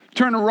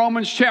Turn to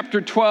Romans chapter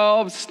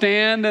 12.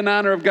 Stand in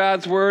honor of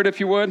God's word,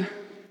 if you would.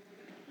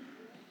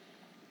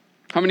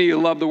 How many of you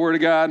love the word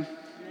of God?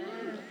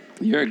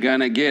 You're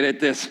going to get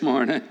it this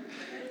morning.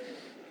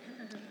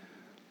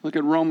 Look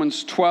at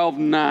Romans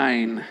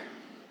 12:9.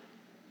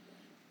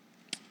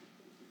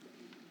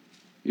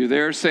 You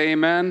there? Say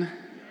amen.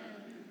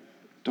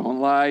 Don't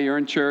lie. You're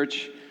in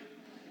church.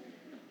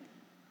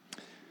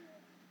 It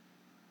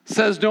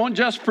says, don't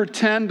just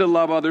pretend to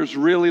love others,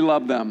 really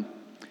love them.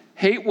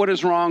 Hate what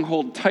is wrong,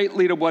 hold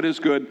tightly to what is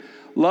good.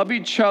 Love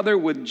each other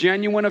with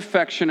genuine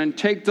affection and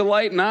take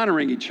delight in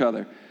honoring each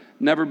other.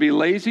 Never be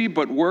lazy,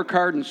 but work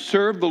hard and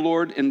serve the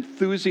Lord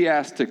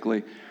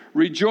enthusiastically.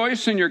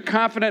 Rejoice in your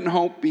confident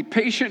hope, be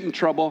patient in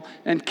trouble,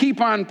 and keep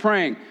on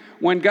praying.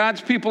 When God's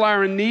people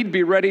are in need,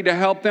 be ready to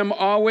help them.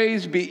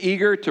 Always be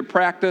eager to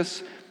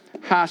practice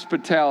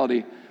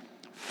hospitality.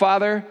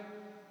 Father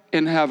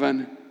in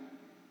heaven,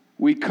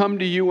 we come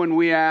to you and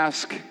we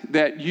ask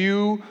that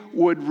you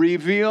would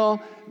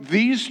reveal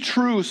these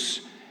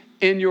truths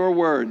in your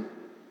word,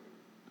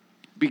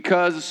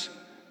 because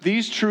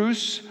these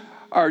truths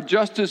are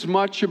just as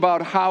much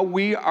about how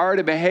we are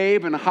to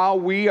behave and how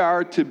we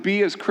are to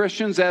be as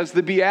Christians as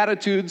the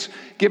Beatitudes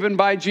given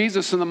by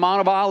Jesus in the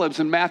Mount of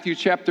Olives in Matthew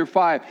chapter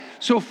 5.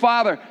 So,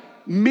 Father,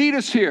 meet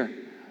us here.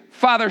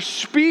 Father,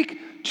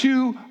 speak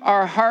to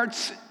our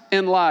hearts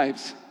and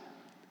lives.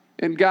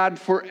 And God,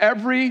 for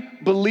every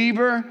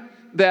believer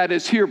that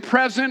is here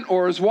present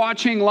or is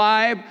watching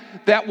live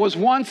that was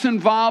once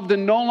involved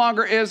and no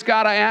longer is,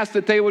 God, I ask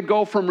that they would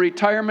go from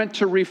retirement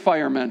to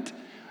refirement.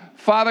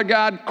 Father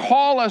God,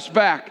 call us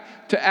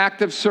back to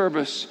active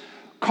service.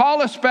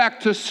 Call us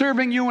back to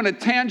serving you in a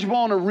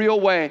tangible and a real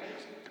way,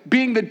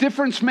 being the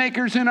difference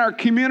makers in our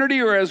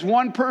community, or as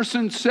one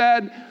person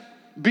said,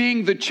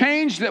 being the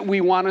change that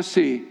we want to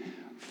see.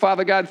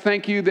 Father God,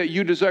 thank you that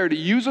you desire to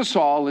use us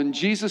all. In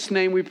Jesus'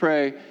 name we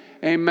pray.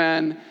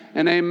 Amen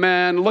and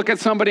amen. Look at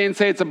somebody and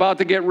say, it's about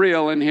to get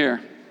real in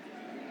here.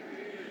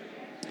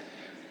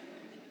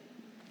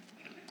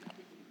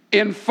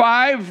 In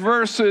 5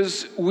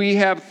 verses, we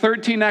have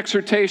 13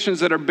 exhortations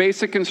that are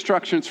basic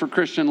instructions for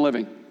Christian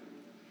living.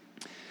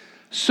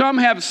 Some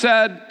have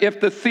said if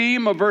the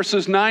theme of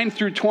verses 9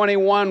 through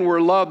 21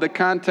 were love, the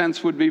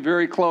contents would be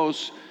very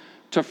close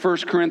to 1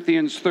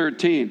 Corinthians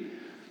 13.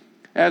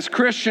 As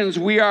Christians,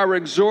 we are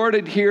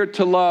exhorted here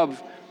to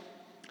love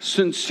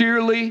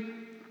sincerely,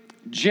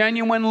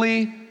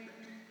 genuinely,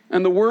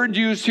 and the word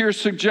used here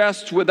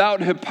suggests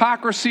without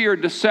hypocrisy or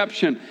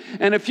deception.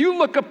 And if you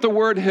look up the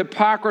word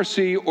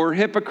hypocrisy or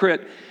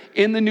hypocrite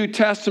in the New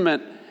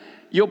Testament,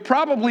 you'll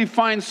probably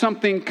find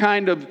something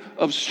kind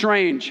of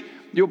strange.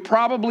 You'll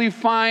probably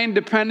find,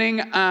 depending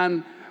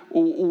on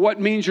what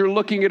means you're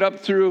looking it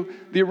up through,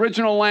 the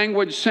original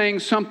language saying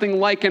something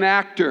like an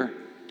actor,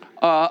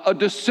 a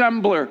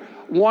dissembler,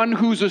 one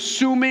who's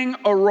assuming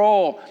a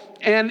role.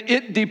 And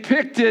it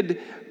depicted,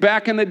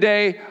 back in the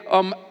day,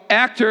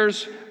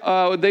 actors,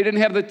 they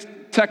didn't have the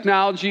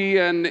technology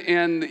and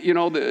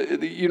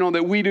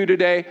that we do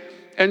today.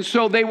 And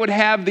so they would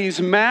have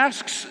these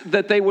masks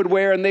that they would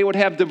wear, and they would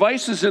have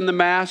devices in the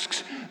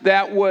masks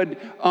that would,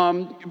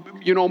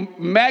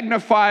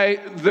 magnify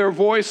their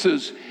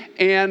voices.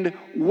 And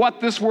what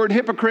this word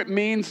hypocrite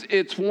means,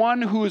 it's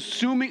one who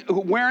is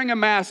wearing a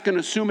mask and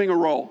assuming a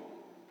role.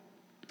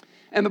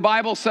 And the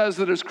Bible says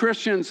that as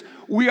Christians,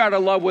 we are to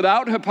love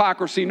without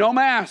hypocrisy, no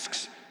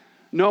masks.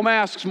 No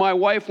masks. My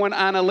wife went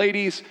on a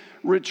ladies'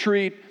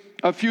 retreat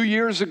a few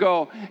years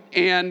ago,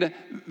 and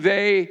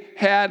they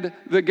had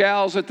the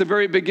gals at the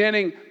very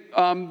beginning,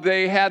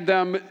 they had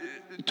them,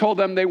 told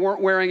them they weren't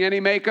wearing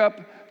any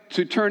makeup,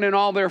 to turn in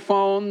all their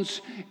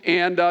phones,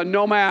 and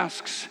no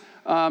masks.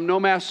 No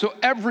masks. So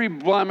every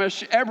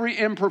blemish, every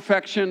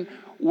imperfection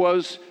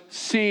was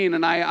seen,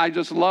 and I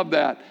just love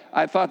that.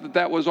 I thought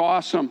that was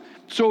awesome.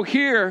 So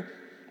here,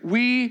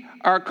 we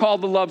are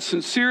called to love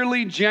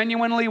sincerely,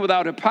 genuinely,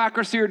 without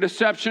hypocrisy or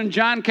deception.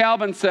 John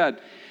Calvin said,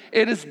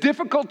 it is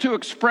difficult to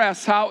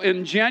express how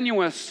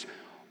ingenuous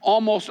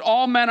almost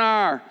all men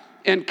are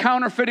in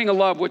counterfeiting a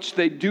love which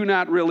they do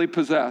not really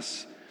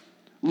possess.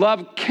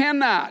 Love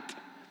cannot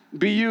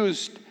be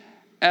used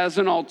as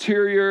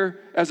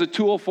a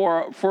tool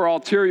for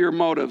ulterior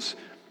motives.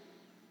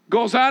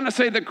 Goes on to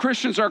say that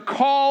Christians are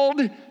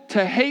called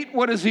to hate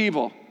what is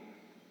evil.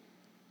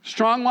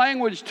 Strong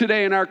language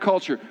today in our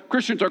culture.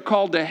 Christians are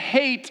called to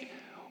hate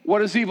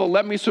what is evil.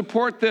 Let me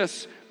support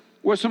this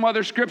with some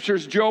other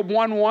scriptures. Job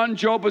 1:1,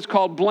 Job was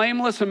called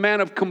blameless, a man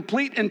of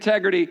complete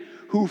integrity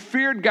who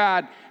feared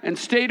God and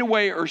stayed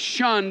away or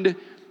shunned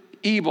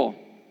evil.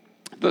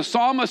 The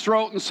psalmist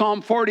wrote in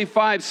Psalm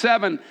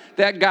 45:7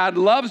 that God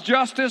loves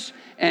justice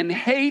and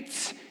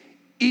hates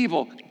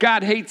evil.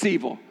 God hates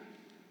evil.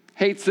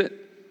 Hates it.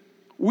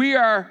 We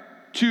are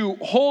to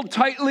hold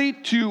tightly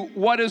to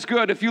what is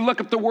good. If you look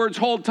up the words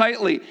hold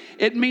tightly,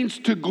 it means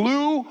to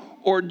glue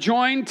or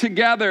join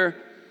together.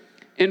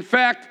 In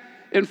fact,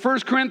 in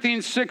 1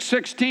 Corinthians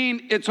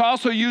 6:16, it's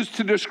also used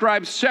to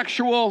describe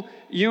sexual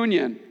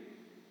union.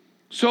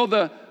 So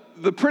the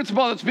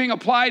principle that's being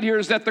applied here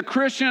is that the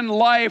Christian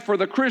life or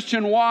the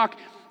Christian walk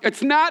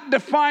It's not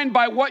defined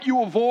by what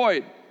you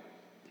avoid.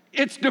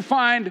 It's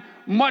defined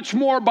much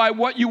more by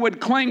what you would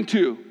cling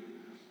to.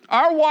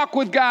 Our walk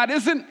with God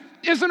isn't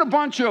a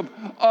bunch of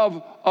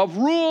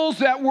rules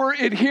that we're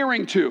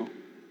adhering to.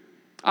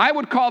 I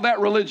would call that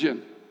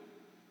religion.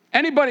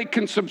 Anybody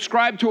can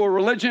subscribe to a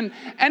religion.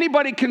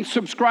 Anybody can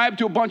subscribe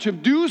to a bunch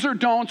of do's or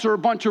don'ts or a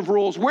bunch of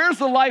rules. Where's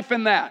the life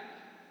in that?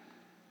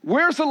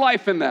 Where's the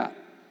life in that?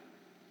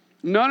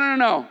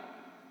 No.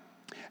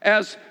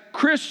 As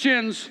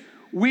Christians,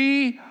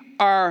 we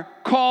are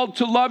called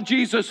to love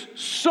Jesus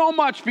so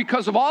much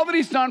because of all that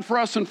he's done for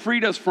us and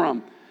freed us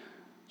from.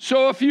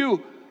 So if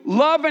you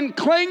love and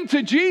cling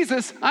to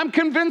Jesus, I'm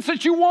convinced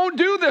that you won't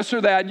do this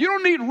or that. You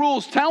don't need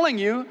rules telling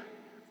you.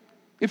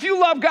 If you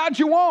love God,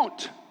 you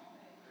won't.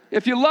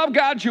 If you love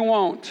God, you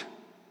won't.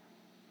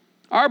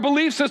 Our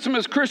belief system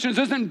as Christians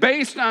isn't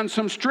based on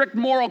some strict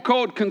moral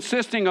code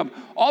consisting of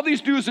all these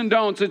do's and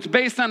don'ts. It's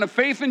based on a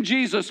faith in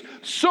Jesus,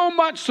 so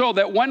much so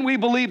that when we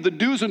believe, the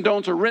do's and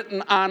don'ts are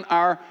written on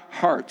our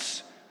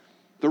hearts.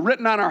 They're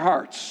written on our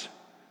hearts.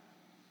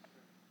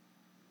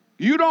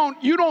 You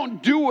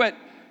don't do it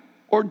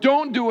or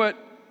don't do it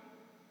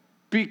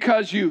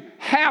because you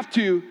have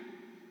to.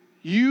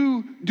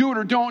 You do it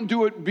or don't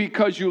do it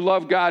because you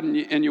love God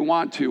and you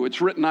want to.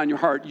 It's written on your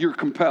heart. You're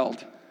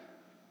compelled.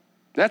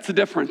 That's the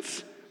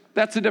difference.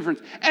 That's the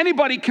difference.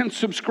 Anybody can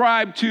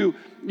subscribe to,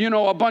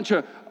 a bunch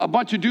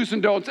of do's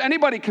and don'ts.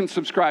 Anybody can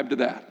subscribe to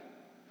that.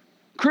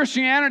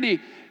 Christianity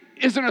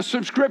isn't a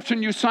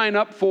subscription you sign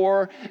up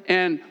for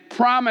and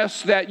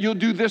promise that you'll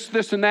do this,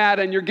 this, and that,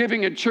 and your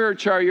giving at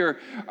church are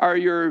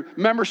your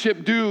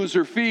membership dues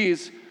or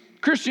fees.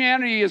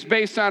 Christianity is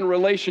based on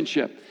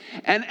relationship.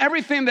 And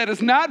everything that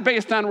is not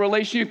based on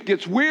relationship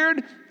gets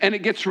weird, and it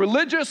gets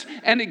religious,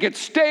 and it gets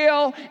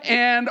stale,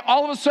 and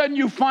all of a sudden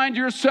you find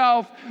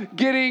yourself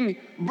getting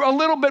a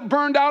little bit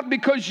burned out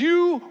because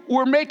you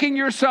were making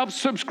yourself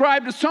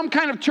subscribe to some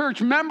kind of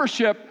church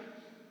membership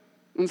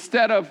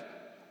instead of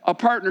a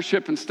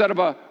partnership, instead of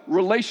a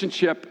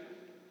relationship.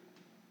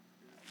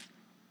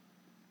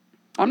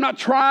 I'm not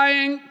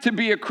trying to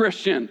be a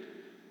Christian.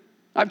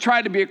 I've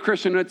tried to be a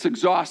Christian, and it's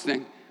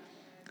exhausting.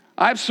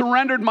 I've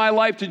surrendered my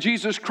life to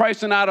Jesus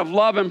Christ, and out of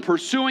love I'm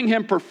pursuing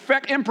him,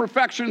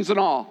 imperfections and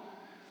all.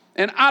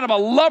 And out of a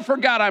love for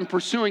God, I'm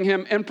pursuing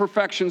him,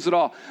 imperfections and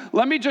all.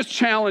 Let me just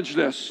challenge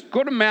this.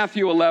 Go to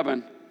Matthew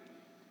 11.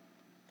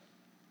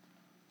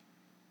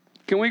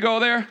 Can we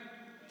go there?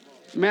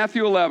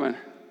 Matthew 11.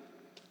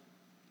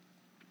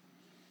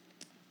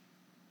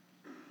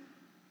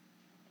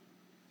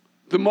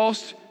 The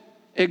most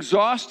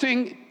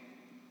exhausting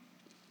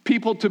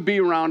people to be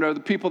around are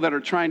the people that are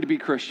trying to be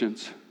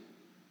Christians.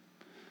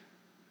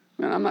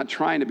 Man, I'm not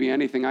trying to be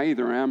anything. I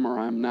either am or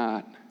I'm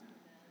not.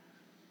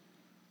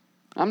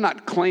 I'm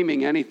not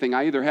claiming anything.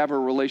 I either have a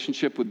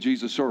relationship with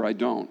Jesus or I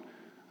don't.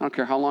 I don't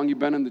care how long you've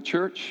been in the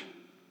church.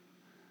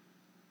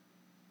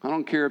 I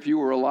don't care if you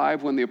were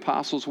alive when the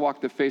apostles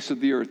walked the face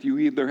of the earth. You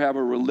either have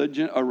a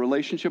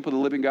relationship with the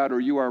living God, or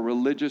you are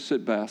religious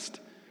at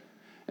best.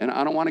 And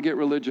I don't want to get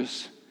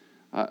religious.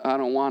 I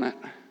don't want it.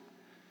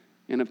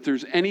 And if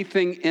there's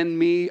anything in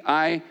me,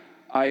 I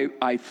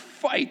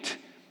fight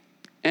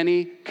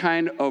any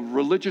kind of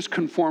religious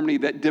conformity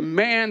that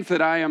demands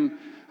that I can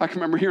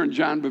remember hearing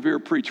John Bevere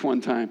preach one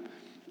time.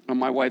 And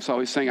my wife's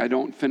always saying I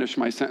don't finish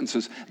my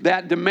sentences.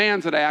 That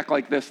demands that I act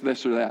like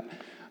this or that.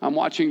 I'm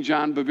watching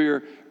John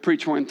Bevere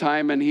preach one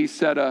time, and he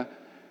said,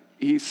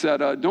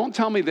 don't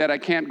tell me that I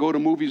can't go to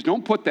movies.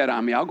 Don't put that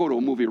on me. I'll go to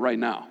a movie right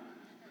now.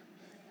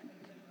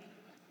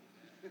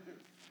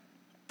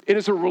 It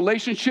is a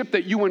relationship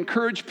that you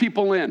encourage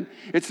people in.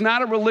 It's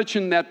not a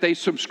religion that they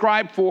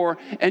subscribe for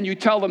and you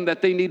tell them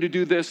that they need to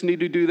do this, need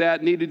to do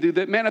that, need to do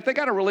that. Man, if they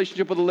got a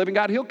relationship with the living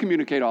God, he'll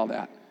communicate all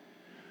that.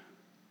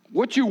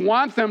 What you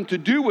want them to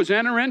do is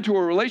enter into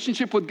a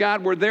relationship with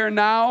God where they're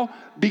now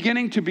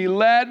beginning to be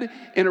led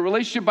in a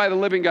relationship by the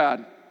living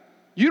God.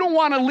 You don't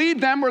want to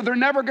lead them or they're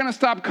never going to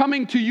stop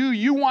coming to you.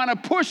 You want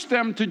to push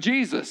them to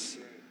Jesus.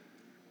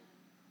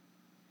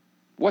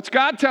 What's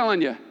God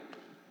telling you?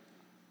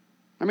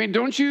 I mean,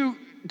 don't you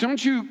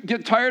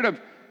get tired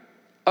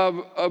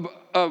of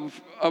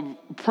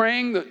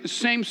praying the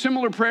same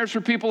similar prayers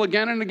for people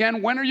again and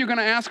again? When are you going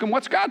to ask them,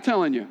 what's God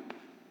telling you?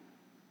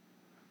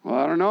 Well,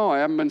 I don't know. I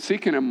haven't been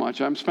seeking him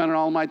much. I'm spending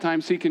all my time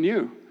seeking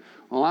you.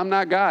 Well, I'm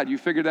not God. You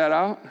figured that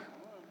out?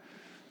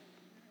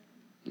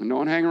 And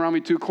don't hang around me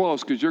too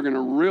close because you're going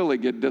to really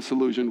get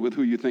disillusioned with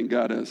who you think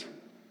God is.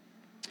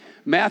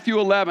 Matthew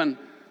 11,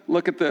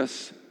 look at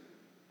this.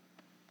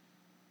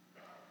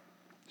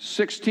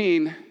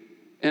 16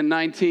 and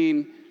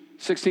 19,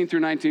 16 through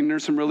 19,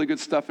 there's some really good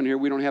stuff in here.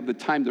 We don't have the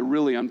time to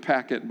really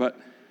unpack it, but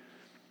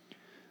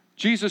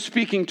Jesus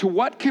speaking, to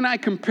what can I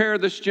compare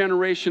this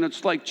generation?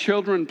 It's like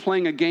children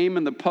playing a game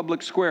in the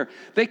public square.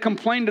 They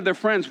complained to their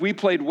friends, we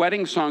played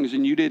wedding songs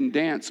and you didn't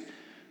dance.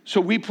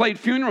 So we played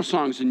funeral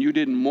songs and you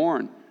didn't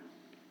mourn.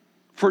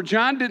 For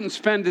John didn't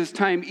spend his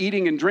time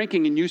eating and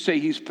drinking, and you say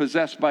he's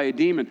possessed by a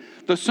demon.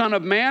 The Son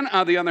of Man,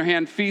 on the other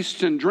hand,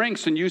 feasts and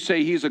drinks, and you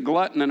say he's a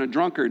glutton and a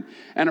drunkard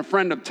and a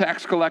friend of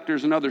tax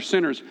collectors and other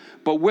sinners.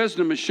 But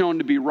wisdom is shown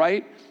to be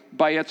right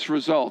by its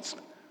results.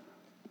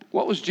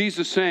 What was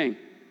Jesus saying?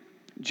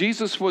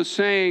 Jesus was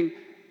saying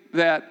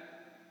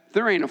that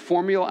there ain't a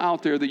formula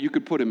out there that you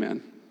could put him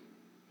in,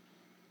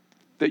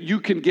 that you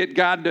can get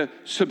God to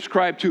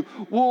subscribe to.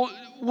 Well,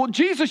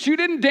 Jesus, you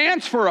didn't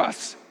dance for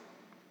us.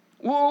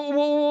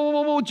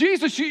 Well,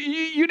 Jesus,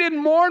 you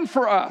didn't mourn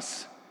for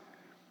us.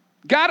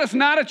 God is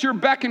not at your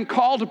beck and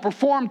call to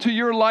perform to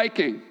your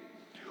liking.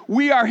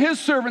 We are his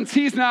servants.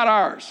 He's not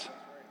ours.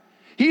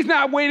 He's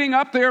not waiting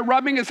up there,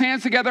 rubbing his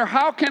hands together.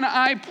 How can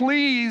I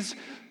please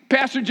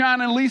Pastor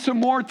John and Lisa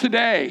Moore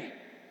today?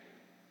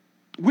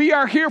 We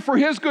are here for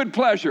his good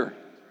pleasure.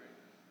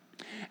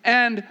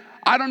 And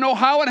I don't know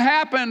how it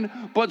happened,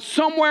 but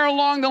somewhere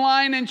along the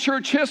line in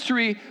church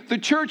history, the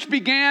church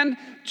began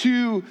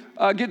to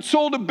get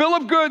sold a bill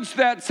of goods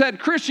that said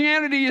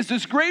Christianity is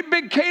this great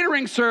big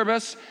catering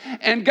service,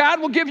 and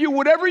God will give you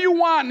whatever you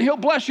want, and he'll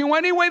bless you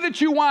any way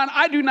that you want.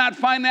 I do not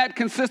find that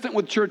consistent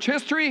with church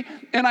history,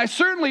 and I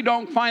certainly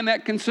don't find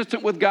that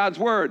consistent with God's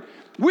word.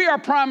 We are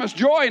promised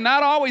joy,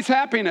 not always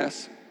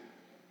happiness.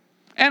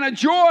 And a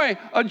joy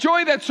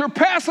that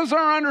surpasses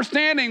our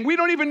understanding. We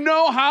don't even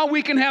know how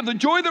we can have the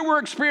joy that we're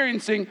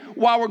experiencing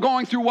while we're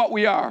going through what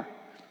we are.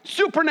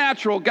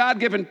 Supernatural,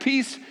 God-given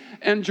peace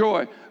and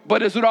joy.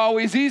 But is it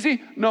always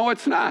easy? No,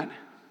 it's not.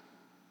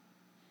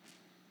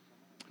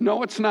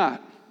 No, it's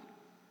not.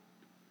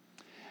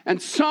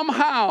 And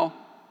somehow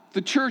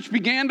the church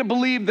began to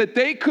believe that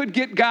they could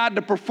get God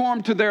to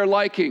perform to their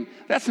liking.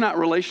 That's not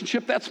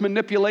relationship, that's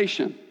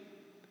manipulation.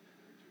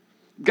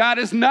 God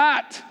is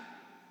not.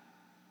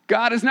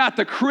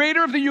 The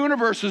creator of the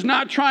universe is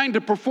not trying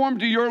to perform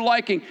to your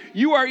liking.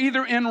 You are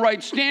either in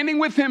right standing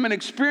with him and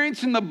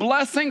experiencing the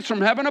blessings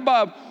from heaven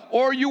above,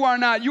 or you are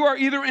not. You are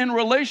either in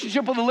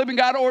relationship with the living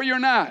God or you're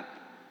not.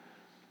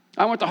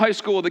 I went to high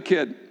school with a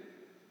kid,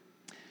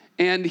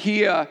 and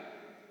he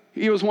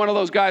was one of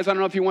those guys. I don't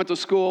know if you went to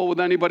school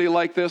with anybody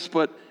like this,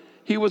 but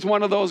he was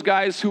one of those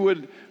guys who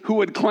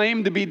would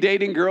claim to be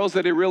dating girls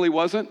that he really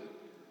wasn't.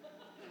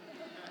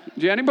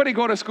 Did anybody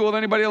go to school with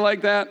anybody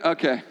like that?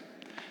 Okay.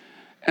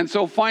 And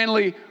so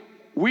finally,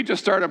 we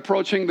just started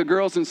approaching the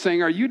girls and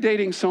saying, "Are you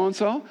dating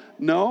so-and-so?"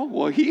 "No."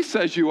 "Well, he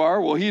says you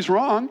are." "Well, he's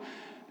wrong."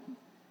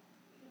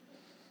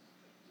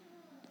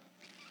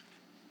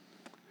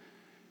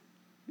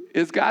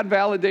 Is God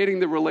validating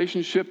the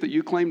relationship that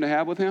you claim to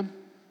have with him?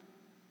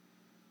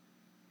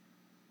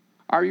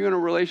 Are you in a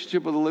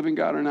relationship with the living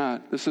God or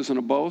not? This isn't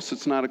a boast.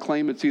 It's not a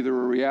claim. It's either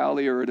a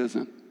reality or it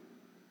isn't.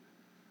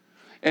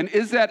 And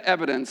is that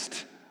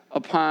evidenced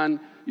upon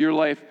your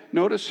life?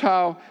 Notice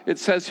how it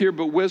says here,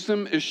 but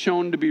wisdom is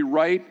shown to be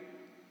right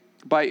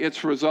by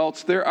its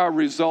results. There are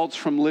results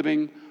from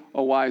living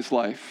a wise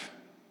life.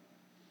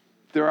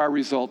 There are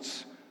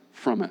results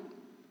from it.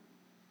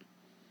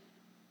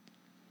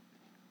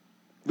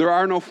 There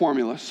are no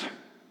formulas.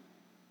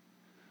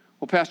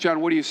 Well, Pastor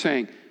John, what are you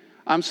saying?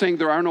 I'm saying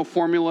there are no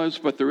formulas,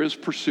 but there is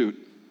pursuit.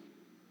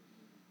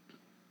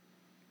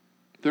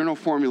 There are no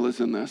formulas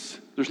in this.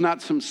 There's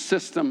not some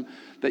system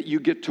that you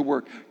get to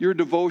work. Your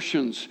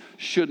devotions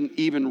shouldn't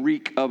even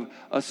reek of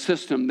a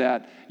system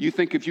that you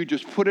think if you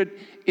just put it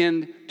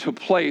into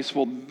place,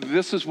 well,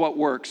 this is what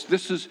works.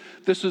 This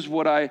is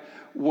what I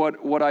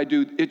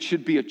do. It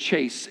should be a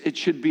chase. It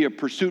should be a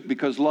pursuit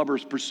because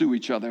lovers pursue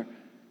each other.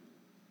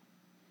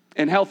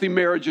 In healthy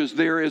marriages,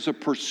 there is a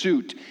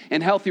pursuit.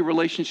 In healthy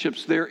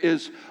relationships, there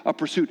is a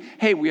pursuit.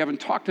 Hey, we haven't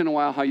talked in a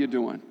while. How you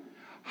doing?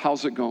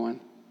 How's it going?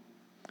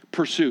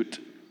 Pursuit.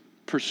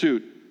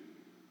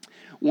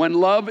 When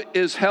love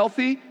is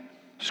healthy,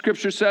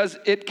 Scripture says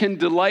it can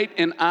delight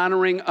in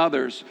honoring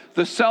others.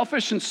 The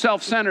selfish and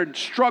self-centered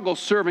struggle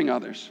serving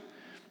others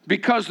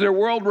because their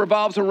world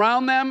revolves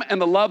around them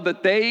and the love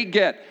that they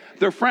get.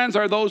 Their friends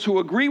are those who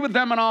agree with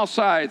them on all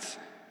sides.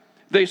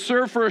 They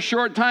serve for a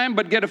short time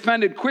but get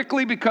offended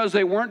quickly because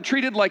they weren't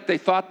treated like they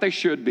thought they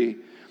should be.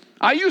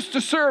 I used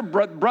to serve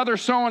brother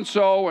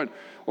so-and-so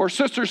or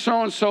sister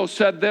so-and-so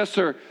said this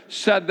or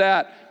said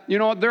that. You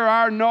know, there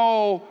are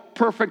no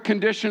perfect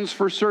conditions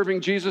for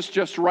serving Jesus,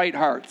 just right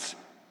hearts.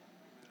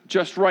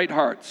 Just right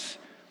hearts.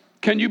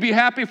 Can you be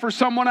happy for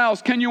someone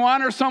else? Can you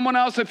honor someone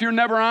else if you're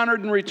never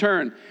honored in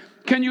return?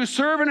 Can you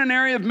serve in an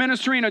area of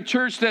ministry in a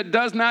church that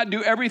does not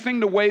do everything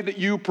the way that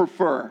you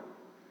prefer?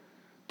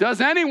 Does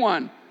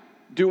anyone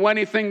do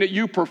anything that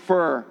you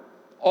prefer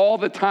all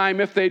the time?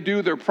 If they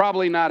do, they're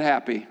probably not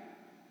happy.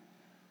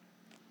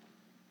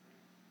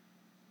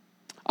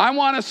 I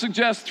want to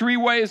suggest 3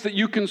 ways that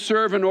you can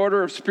serve in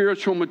order of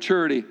spiritual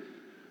maturity.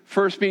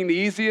 First being the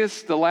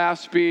easiest, the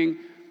last being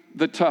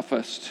the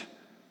toughest.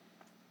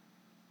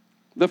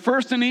 The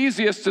first and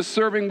easiest is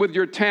serving with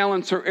your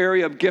talents or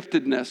area of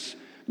giftedness,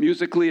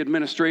 musically,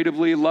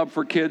 administratively, love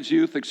for kids,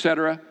 youth,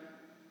 etc.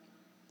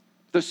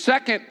 The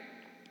second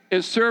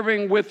is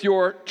serving with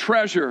your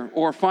treasure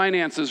or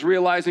finances,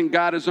 realizing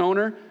God is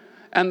owner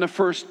and the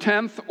first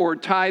tenth or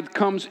tithe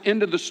comes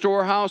into the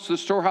storehouse. The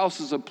storehouse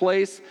is a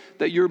place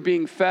that you're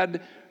being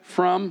fed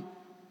from.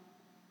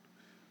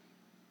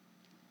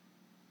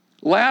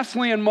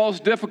 Lastly, and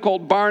most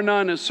difficult, bar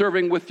none, is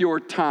serving with your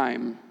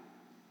time.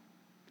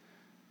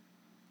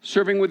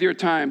 Serving with your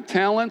time.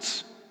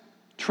 Talents,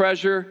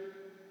 treasure,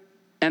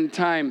 and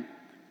time.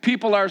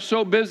 People are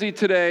so busy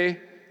today,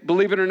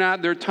 believe it or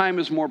not, their time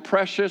is more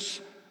precious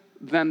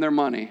than their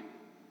money.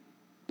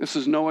 This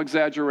is no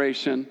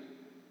exaggeration.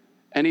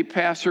 Any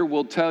pastor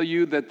will tell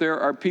you that there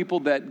are people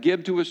that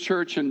give to his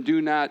church and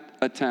do not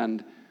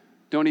attend,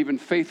 don't even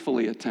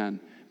faithfully attend,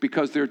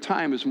 because their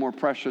time is more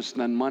precious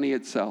than money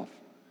itself.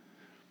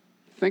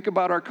 Think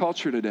about our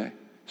culture today,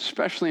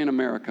 especially in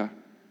America.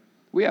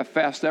 We have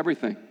fast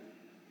everything.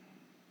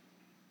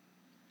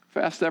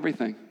 Fast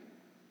everything.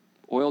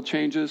 Oil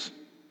changes,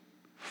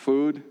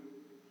 food.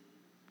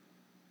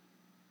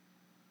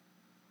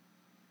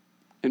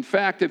 In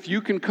fact, if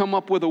you can come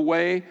up with a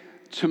way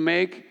to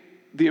make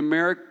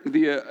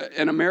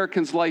an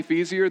American's life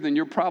easier, then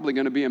you're probably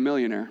going to be a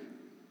millionaire.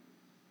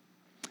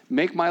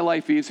 Make my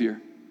life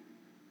easier.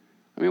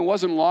 I mean, it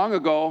wasn't long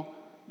ago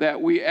that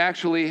we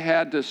actually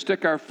had to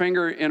stick our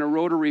finger in a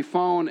rotary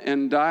phone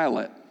and dial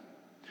it.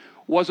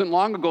 Wasn't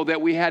long ago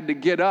that we had to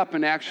get up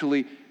and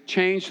actually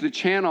change the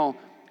channel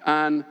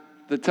on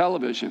the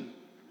television.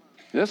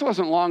 This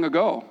wasn't long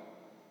ago.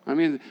 I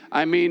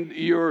mean,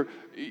 your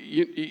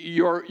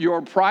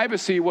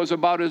privacy was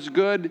about as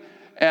good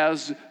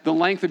as the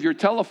length of your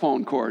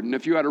telephone cord. And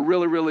if you had a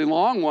really, really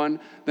long one,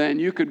 then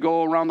you could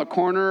go around the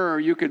corner, or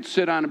you could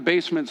sit on a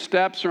basement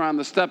steps or on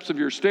the steps of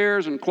your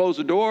stairs and close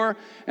the door,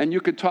 and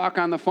you could talk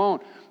on the phone.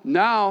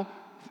 Now,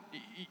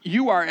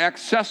 you are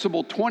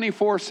accessible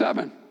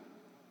 24/7.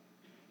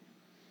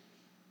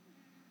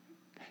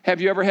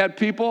 Have you ever had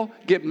people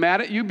get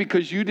mad at you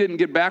because you didn't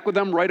get back with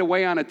them right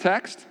away on a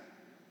text?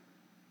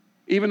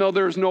 Even though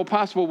there's no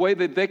possible way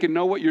that they can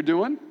know what you're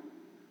doing?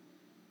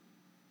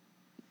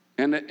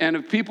 And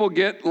if people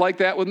get like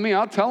that with me,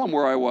 I'll tell them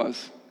where I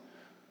was.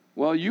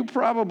 Well, you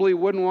probably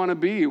wouldn't want to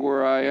be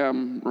where I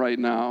am right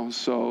now,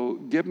 so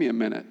give me a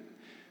minute.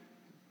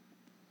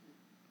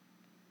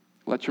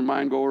 Let your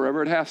mind go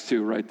wherever it has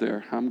to right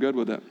there. I'm good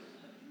with it.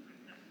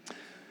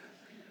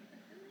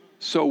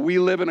 So we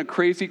live in a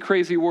crazy,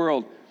 crazy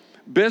world.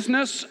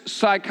 Business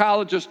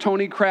psychologist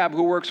Tony Crabb,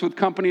 who works with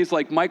companies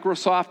like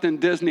Microsoft and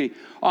Disney,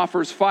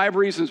 offers 5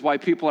 reasons why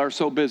people are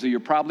so busy.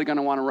 You're probably going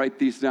to want to write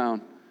these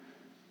down.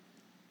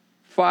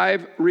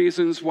 5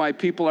 reasons why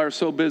people are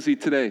so busy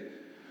today.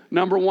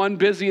 Number 1,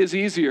 busy is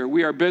easier.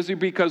 We are busy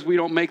because we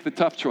don't make the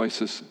tough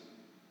choices.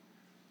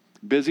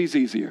 Busy's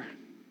easier.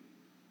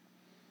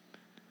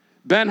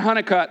 Ben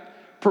Honeycutt,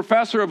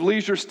 professor of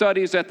leisure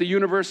studies at the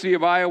University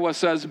of Iowa,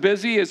 says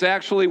busy is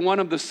actually one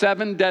of the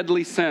 7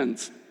 deadly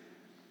sins.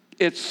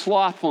 It's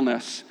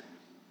slothfulness.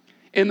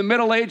 In the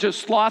Middle Ages,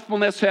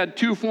 slothfulness had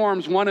 2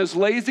 forms. One is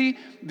lazy,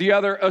 the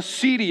other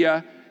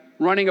acedia,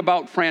 running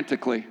about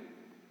frantically.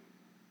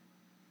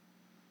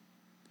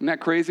 Isn't that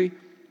crazy?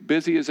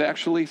 Busy is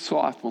actually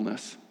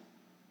slothfulness.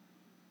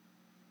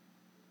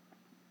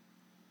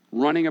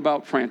 Running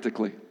about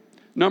frantically.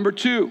 Number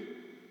 2,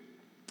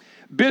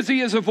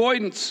 busy is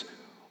avoidance.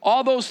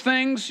 All those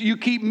things you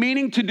keep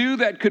meaning to do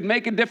that could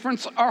make a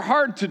difference are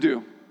hard to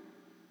do.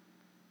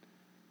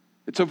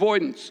 It's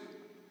avoidance.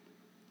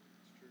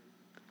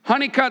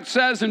 Honeycutt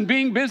says, in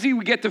being busy,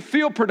 we get to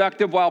feel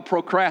productive while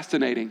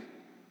procrastinating.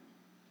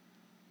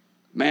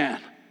 Man,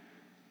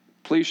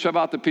 please shove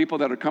out the people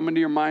that are coming to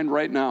your mind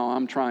right now.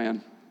 I'm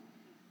trying.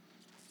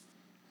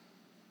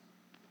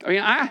 I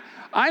mean,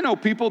 I know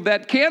people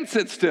that can't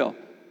sit still.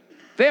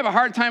 They have a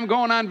hard time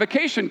going on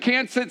vacation,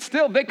 can't sit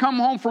still. They come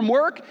home from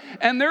work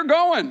and they're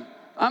going.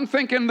 I'm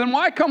thinking, then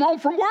why come home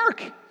from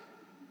work?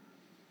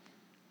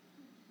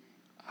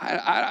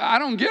 I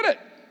don't get it.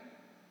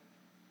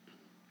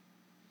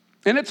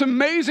 And it's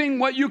amazing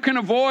what you can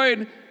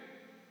avoid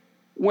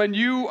when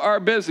you are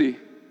busy.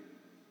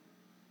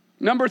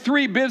 Number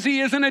 3,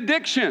 busy is an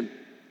addiction.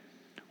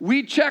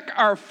 We check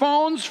our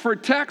phones for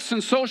texts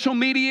and social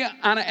media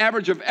on an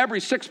average of every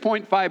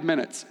 6.5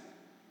 minutes.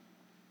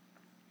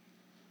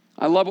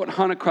 I love what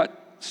Honeycutt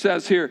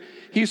says here.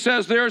 He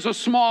says there's a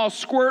small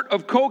squirt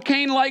of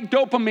cocaine-like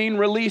dopamine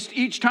released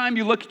each time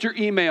you look at your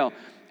email,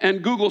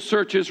 and Google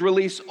searches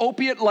release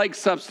opiate-like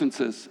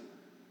substances.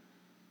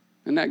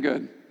 Isn't that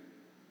good?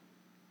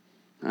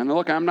 And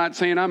look, I'm not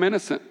saying I'm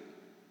innocent.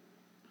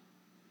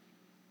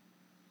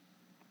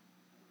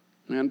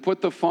 And put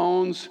the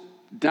phones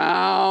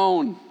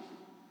down.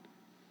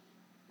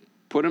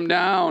 Put them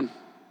down.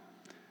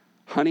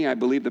 Honey, I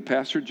believe the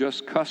pastor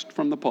just cussed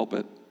from the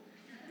pulpit.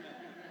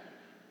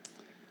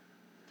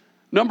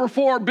 Number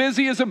 4,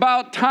 busy is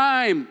about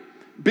time.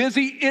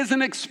 Busy is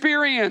an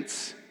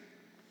experience.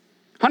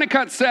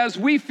 Honeycutt says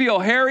we feel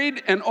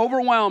harried and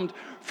overwhelmed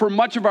for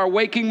much of our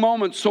waking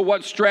moments. So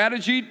what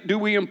strategy do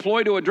we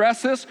employ to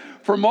address this?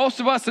 For most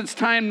of us, it's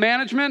time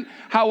management.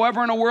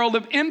 However, in a world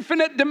of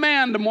infinite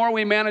demand, the more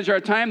we manage our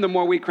time, the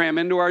more we cram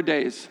into our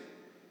days.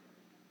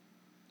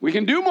 We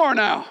can do more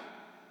now.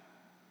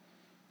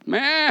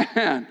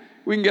 Man,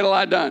 we can get a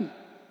lot done.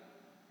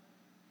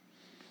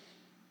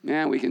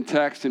 Man, we can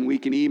text and we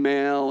can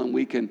email and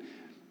we can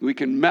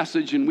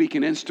message and we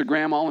can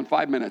Instagram all in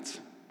 5 minutes.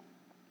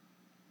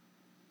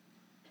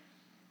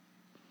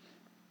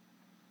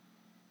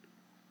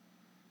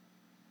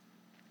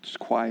 Just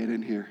quiet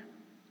in here.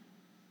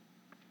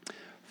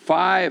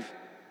 5,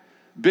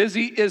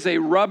 busy is a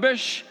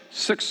rubbish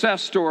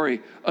success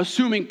story,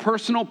 assuming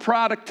personal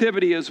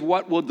productivity is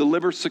what will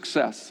deliver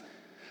success.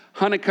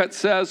 Honeycutt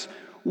says,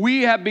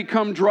 we have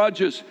become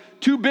drudges,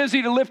 too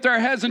busy to lift our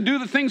heads and do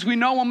the things we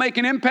know will make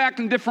an impact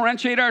and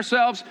differentiate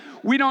ourselves.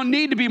 We don't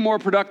need to be more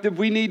productive.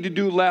 We need to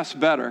do less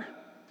better.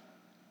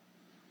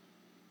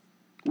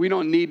 We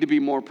don't need to be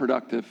more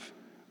productive.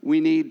 We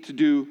need to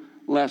do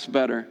less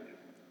better.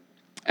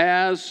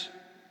 As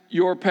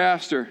your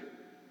pastor,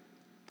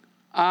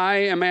 I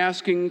am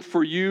asking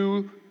for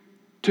you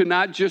to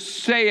not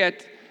just say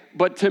it,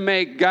 but to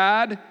make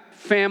God,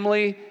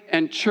 family,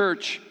 and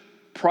church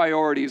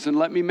priorities. And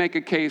let me make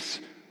a case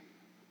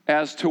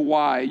as to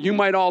why. You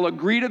might all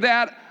agree to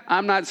that.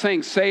 I'm not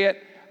saying say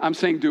it. I'm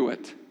saying do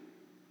it.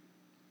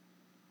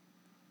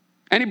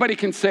 Anybody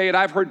can say it.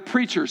 I've heard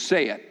preachers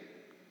say it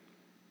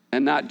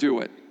and not do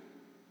it.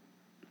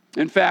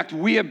 In fact,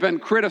 we have been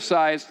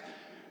criticized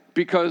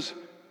because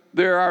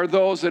there are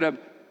those that have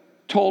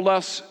told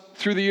us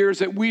through the years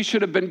that we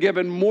should have been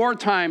given more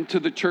time to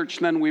the church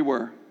than we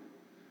were.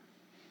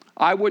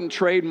 I wouldn't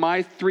trade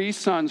my 3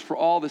 sons for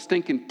all the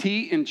stinking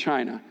tea in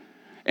China.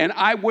 And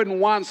I wouldn't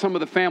want some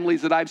of the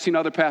families that I've seen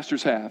other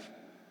pastors have.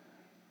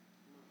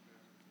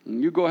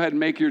 And you go ahead and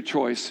make your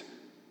choice.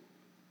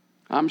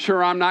 I'm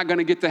sure I'm not going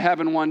to get to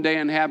heaven one day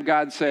and have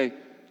God say,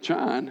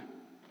 John,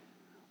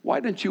 why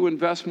didn't you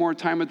invest more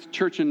time at the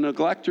church and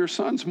neglect your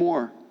sons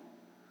more?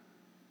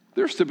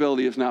 Their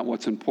stability is not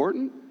what's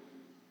important.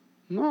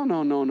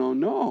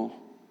 No.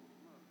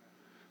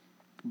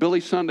 Billy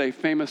Sunday,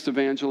 famous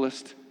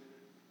evangelist,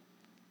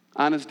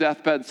 on his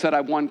deathbed said,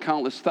 I've won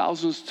countless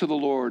thousands to the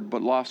Lord,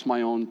 but lost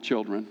my own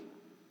children.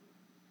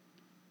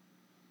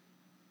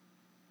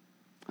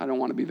 I don't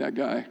want to be that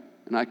guy,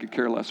 and I could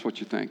care less what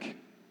you think.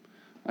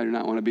 I do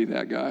not want to be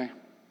that guy.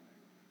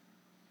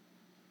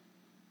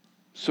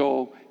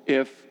 So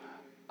if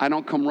I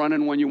don't come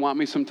running when you want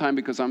me sometime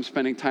because I'm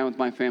spending time with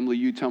my family,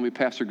 you tell me,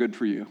 Pastor, good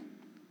for you.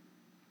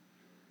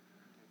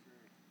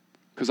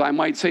 Because I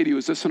might say to you,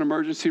 is this an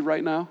emergency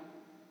right now?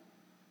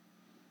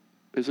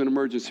 Is an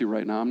emergency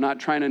right now. I'm not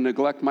trying to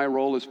neglect my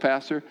role as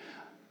pastor.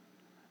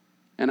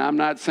 And I'm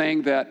not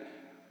saying that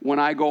when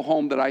I go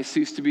home that I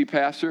cease to be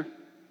pastor.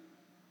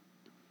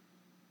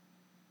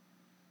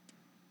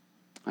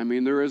 I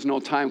mean, there is no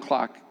time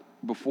clock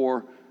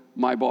before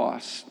my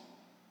boss.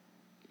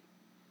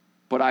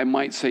 But I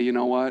might say, you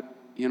know what?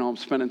 I'm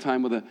spending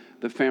time with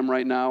the fam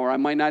right now. Or I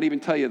might not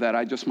even tell you that.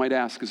 I just might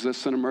ask, is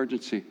this an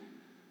emergency?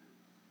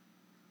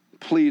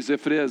 Please,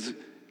 if it is,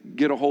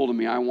 get a hold of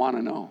me. I want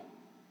to know.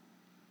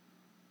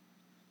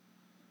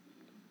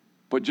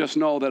 But just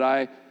know that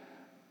I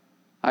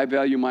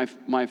value my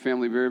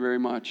family very, very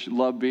much.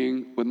 Love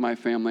being with my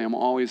family. I'm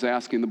always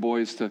asking the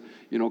boys to,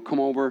 come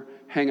over,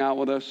 hang out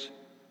with us.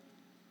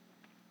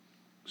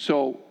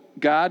 So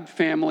God,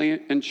 family,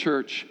 and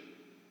church,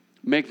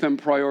 make them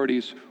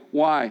priorities.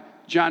 Why?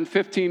 John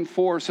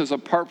 15:4 says,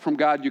 apart from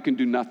God, you can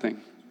do nothing.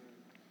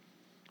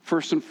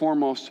 First and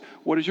foremost,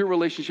 what is your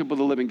relationship with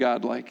the living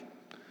God like?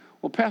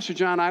 Well, Pastor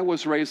John, I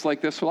was raised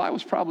like this. Well, I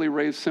was probably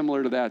raised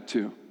similar to that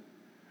too.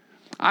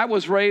 I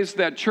was raised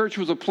that church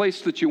was a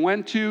place that you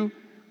went to.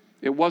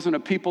 It wasn't a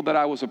people that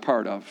I was a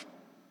part of.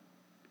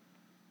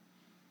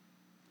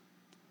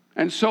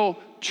 And so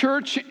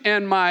church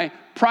and my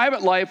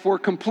private life were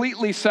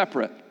completely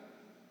separate.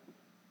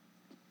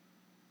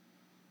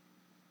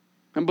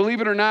 And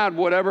believe it or not,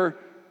 whatever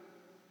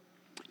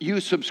you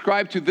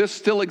subscribe to, this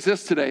still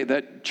exists today,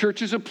 that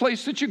church is a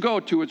place that you go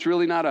to. It's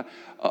really not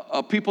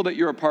a people that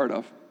you're a part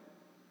of.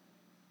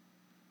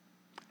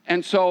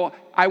 And so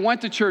I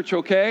went to church,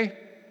 okay?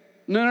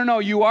 No,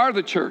 you are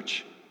the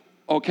church,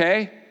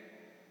 okay?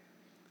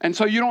 And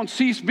so you don't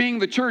cease being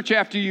the church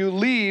after you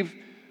leave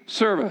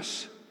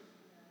service.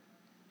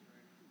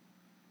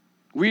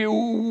 We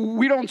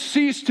don't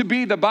cease to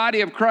be the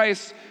body of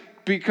Christ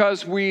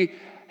because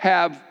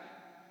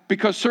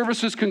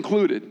service is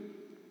concluded.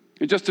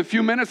 In just a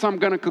few minutes, I'm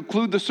going to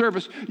conclude the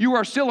service. You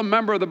are still a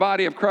member of the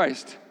body of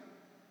Christ.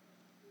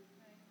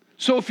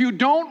 So if you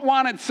don't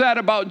want it said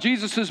about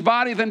Jesus'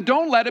 body, then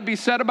don't let it be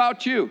said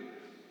about you.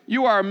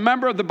 You are a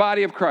member of the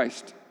body of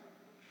Christ.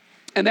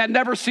 And that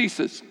never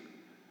ceases.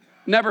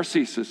 Never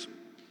ceases.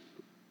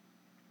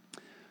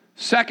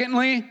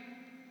 Secondly,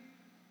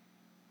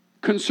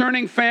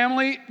 concerning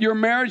family, your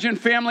marriage and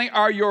family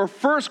are your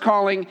first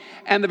calling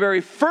and the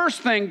very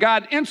first thing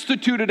God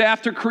instituted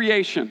after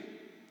creation.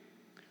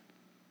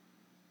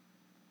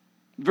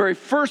 The very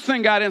first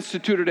thing God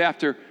instituted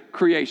after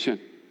creation.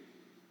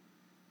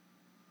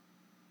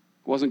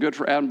 Wasn't good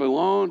for Adam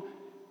alone.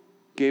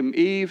 Gave him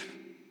Eve.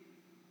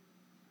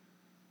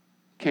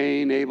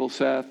 Cain, Abel,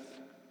 Seth.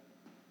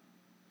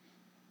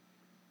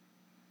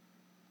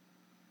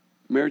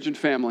 Marriage and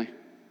family.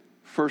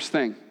 First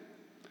thing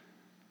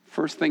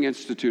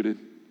instituted.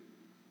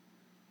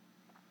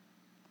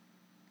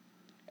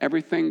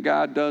 Everything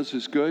God does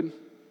is good.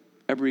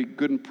 Every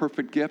good and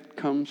perfect gift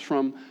comes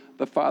from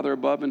the Father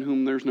above, in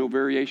whom there's no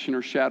variation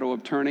or shadow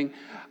of turning.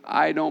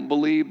 I don't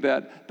believe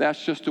that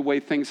that's just the way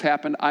things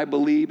happen. I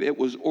believe it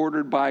was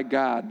ordered by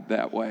God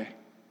that way.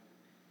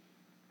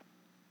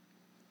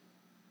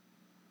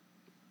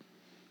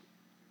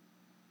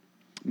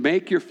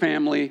 Make your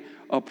family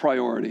a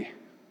priority.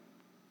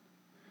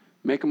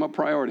 Make them a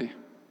priority.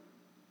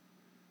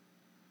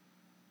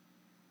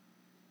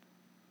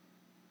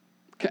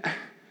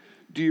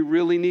 Do you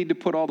really need to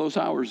put all those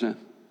hours in?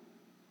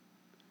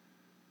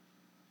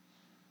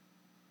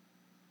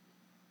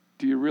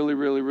 Do you really,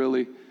 really,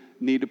 really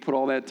need to put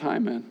all that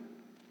time in?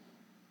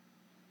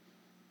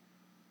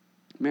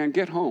 Man,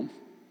 get home.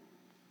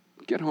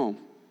 Get home.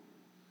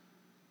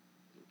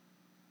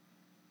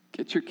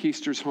 Get your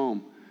keisters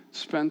home.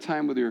 Spend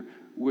time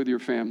with your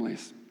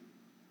families.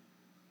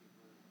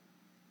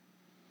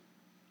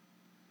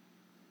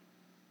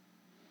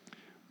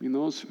 I mean,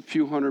 those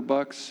few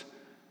 $100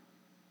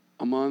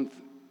 a month,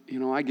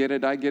 I get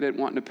it,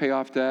 wanting to pay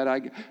off debt,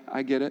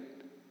 I get it.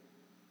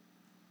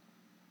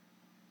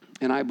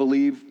 And I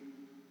believe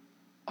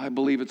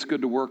it's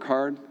good to work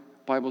hard. The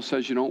Bible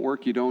says you don't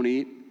work, you don't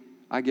eat.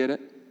 I get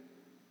it.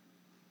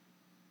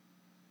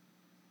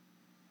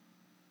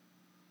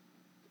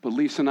 But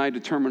Lisa and I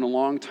determined a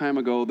long time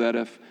ago that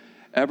if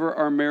ever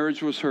our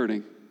marriage was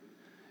hurting,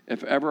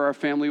 if ever our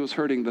family was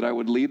hurting, that I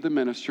would leave the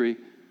ministry,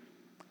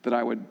 that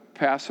I would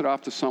pass it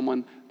off to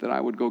someone, that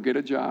I would go get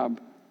a job.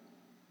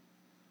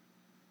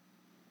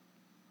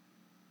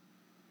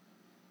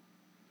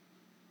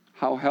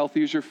 How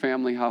healthy is your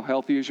family? How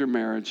healthy is your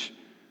marriage?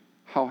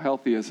 How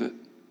healthy is it?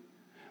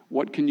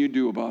 What can you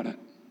do about it?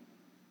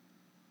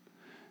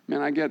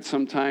 Man, I get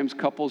sometimes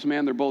couples,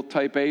 man, they're both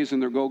type A's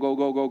and they're go, go,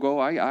 go, go, go.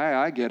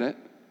 I get it.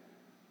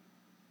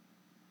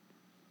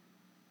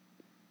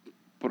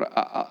 But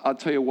I'll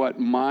tell you what,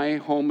 my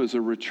home is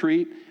a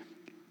retreat,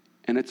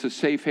 and it's a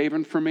safe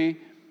haven for me.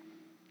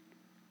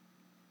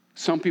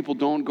 Some people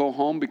don't go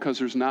home because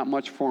there's not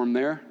much for them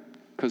there,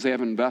 because they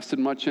haven't invested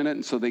much in it,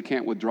 and so they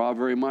can't withdraw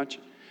very much.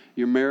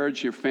 Your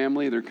marriage, your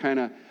family, they're kind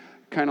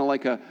of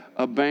like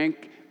a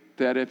bank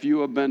that if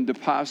you have been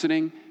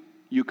depositing,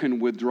 you can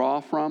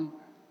withdraw from.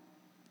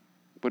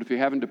 But if you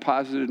haven't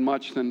deposited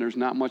much, then there's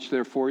not much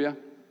there for you.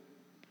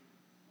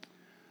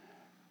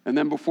 And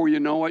then before you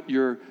know it,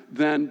 you're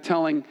then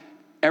telling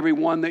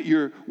everyone that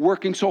you're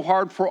working so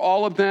hard for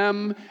all of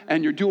them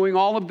and you're doing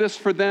all of this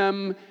for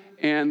them.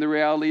 And the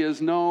reality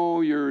is, no,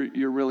 you're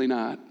really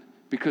not.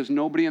 Because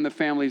nobody in the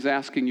family is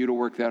asking you to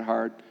work that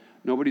hard.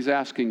 Nobody's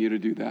asking you to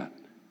do that.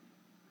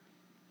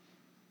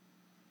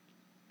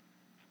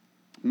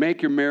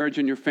 Make your marriage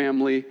and your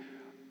family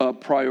a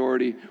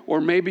priority.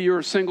 Or maybe you're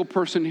a single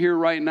person here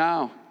right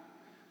now.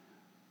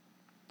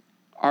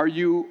 Are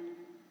you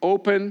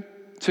open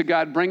to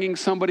God bringing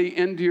somebody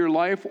into your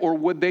life, or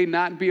would they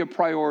not be a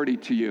priority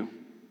to you?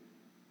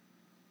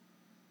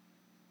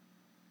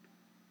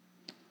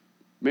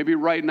 Maybe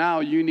right now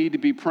you need to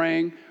be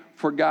praying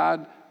for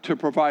God to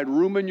provide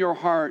room in your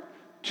heart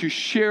to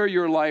share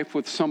your life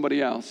with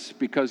somebody else,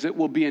 because it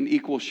will be an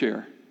equal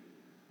share.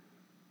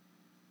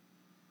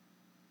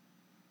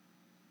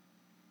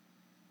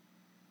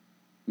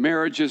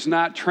 Marriage is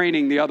not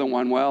training the other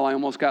one. Well, I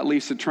almost got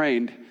Lisa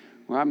trained.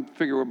 Well, I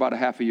figure we're about a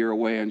half a year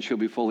away and she'll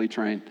be fully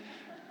trained.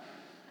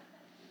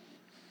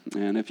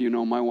 And if you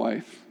know my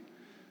wife,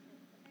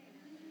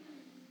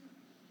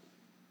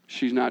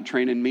 she's not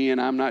training me and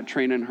I'm not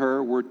training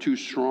her. We're two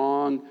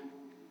strong,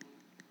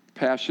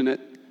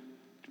 passionate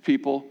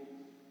people.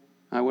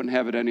 I wouldn't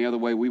have it any other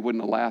way. We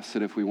wouldn't have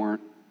lasted if we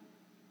weren't.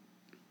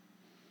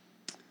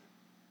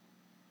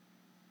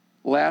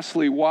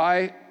 Lastly,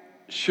 why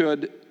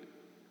should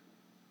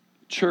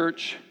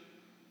church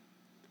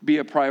be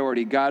a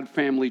priority? God,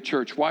 family,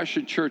 church. Why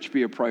should church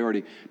be a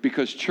priority?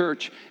 Because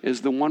church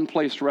is the one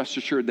place, rest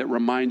assured, that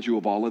reminds you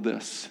of all of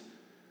this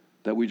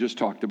that we just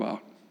talked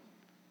about.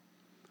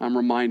 I'm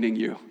reminding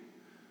you.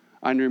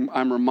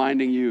 I'm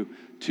reminding you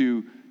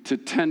to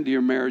tend to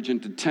your marriage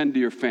and to tend to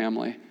your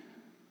family.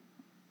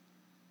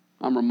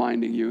 I'm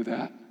reminding you of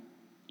that.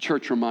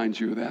 Church reminds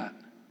you of that.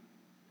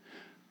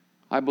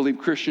 I believe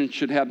Christians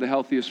should have the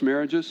healthiest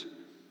marriages,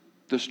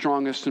 the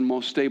strongest and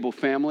most stable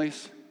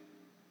families.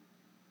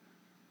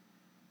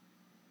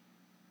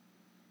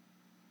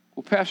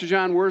 Well, Pastor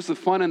John, where's the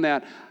fun in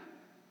that?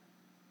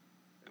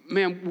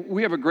 Man,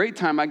 we have a great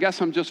time. I guess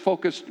I'm just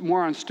focused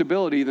more on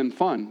stability than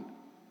fun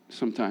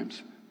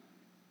sometimes.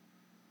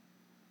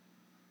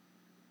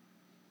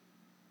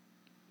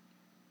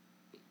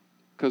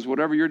 Because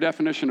whatever your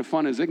definition of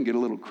fun is, it can get a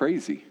little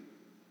crazy.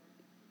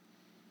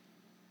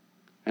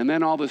 And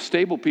then all the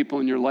stable people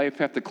in your life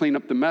have to clean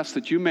up the mess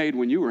that you made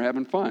when you were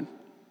having fun.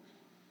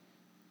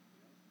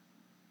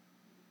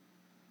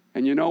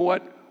 And you know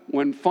what?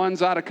 When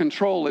fun's out of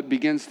control, it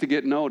begins to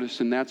get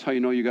noticed, and that's how you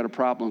know you got a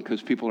problem,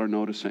 because people are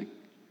noticing.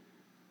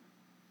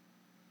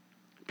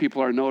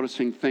 People are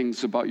noticing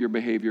things about your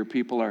behavior.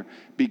 People are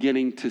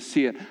beginning to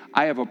see it.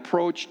 I have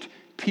approached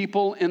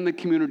people in the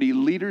community,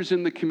 leaders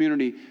in the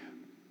community,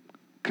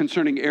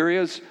 concerning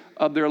areas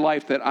of their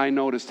life that I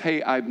noticed.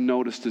 Hey, I've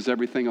noticed. Is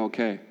everything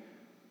okay?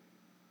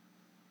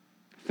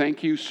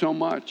 Thank you so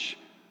much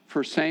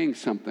for saying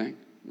something.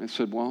 I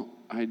said, well,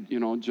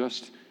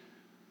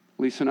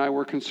 Lisa and I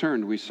were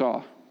concerned. We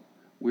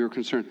were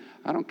concerned.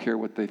 I don't care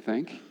what they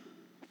think.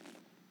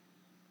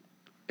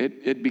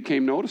 It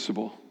became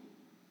noticeable.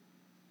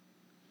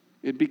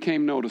 It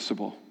became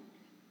noticeable.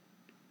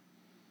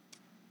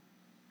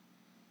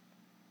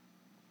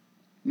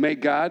 May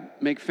God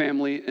make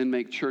family and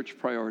make church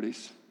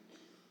priorities.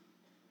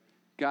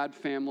 God,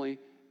 family,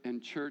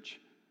 and church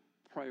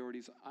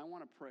priorities. I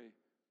want to pray.